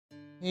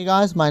Hey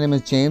guys, my name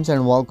is James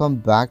and welcome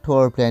back to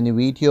our brand new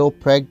video.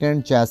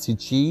 Pregnant Jessie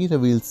J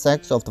reveals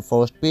sex of the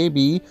first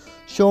baby,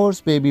 shows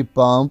baby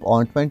bump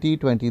on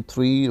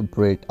 2023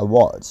 Brit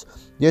Awards.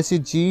 Jessie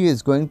J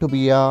is going to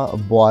be a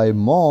boy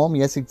mom.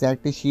 Yes,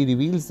 exactly. She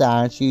reveals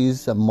that she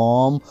is a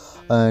mom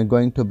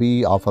going to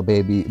be of a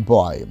baby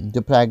boy.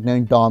 The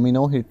pregnant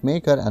domino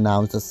hitmaker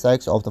announced the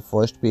sex of the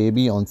first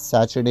baby on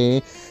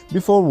Saturday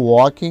before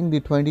walking the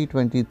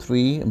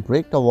 2023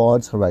 Brit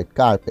Awards red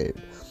carpet.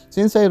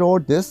 Since I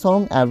wrote this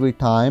song, every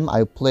time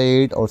I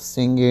play it or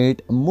sing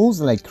it, moves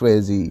like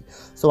crazy.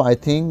 So I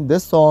think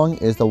this song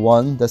is the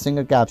one. The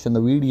singer captioned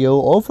the video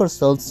of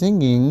herself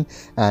singing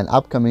an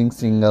upcoming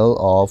single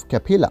of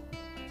Capilla.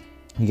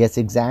 Yes,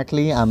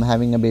 exactly. I'm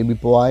having a baby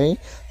boy.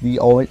 The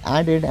old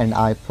added, and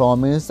I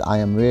promise I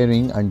am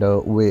wearing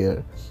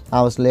underwear.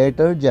 Hours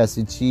later,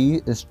 Jessie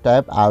J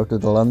stepped out to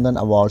the London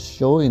Awards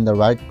show in the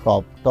red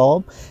crop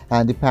top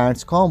and the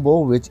pants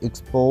combo, which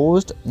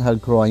exposed her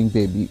growing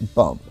baby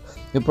bump.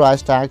 The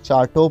price tag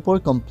chart topper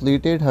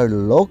completed her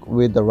look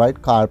with the red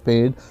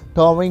carpet,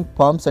 towering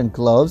pumps and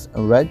gloves,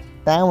 red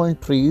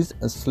diamond trees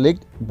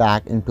slicked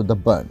back into the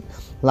bun.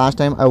 Last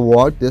time I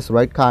walked this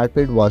red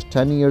carpet was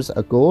 10 years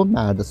ago,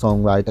 made the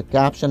songwriter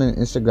caption an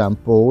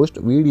Instagram post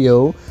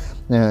video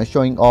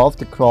showing off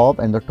the crop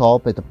and the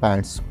top with the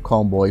pants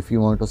combo. If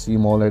you want to see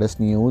more latest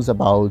news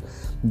about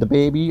the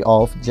baby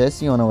of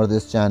Jessie on our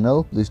this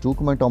channel, please do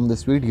comment on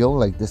this video,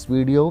 like this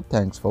video.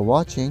 Thanks for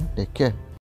watching. Take care.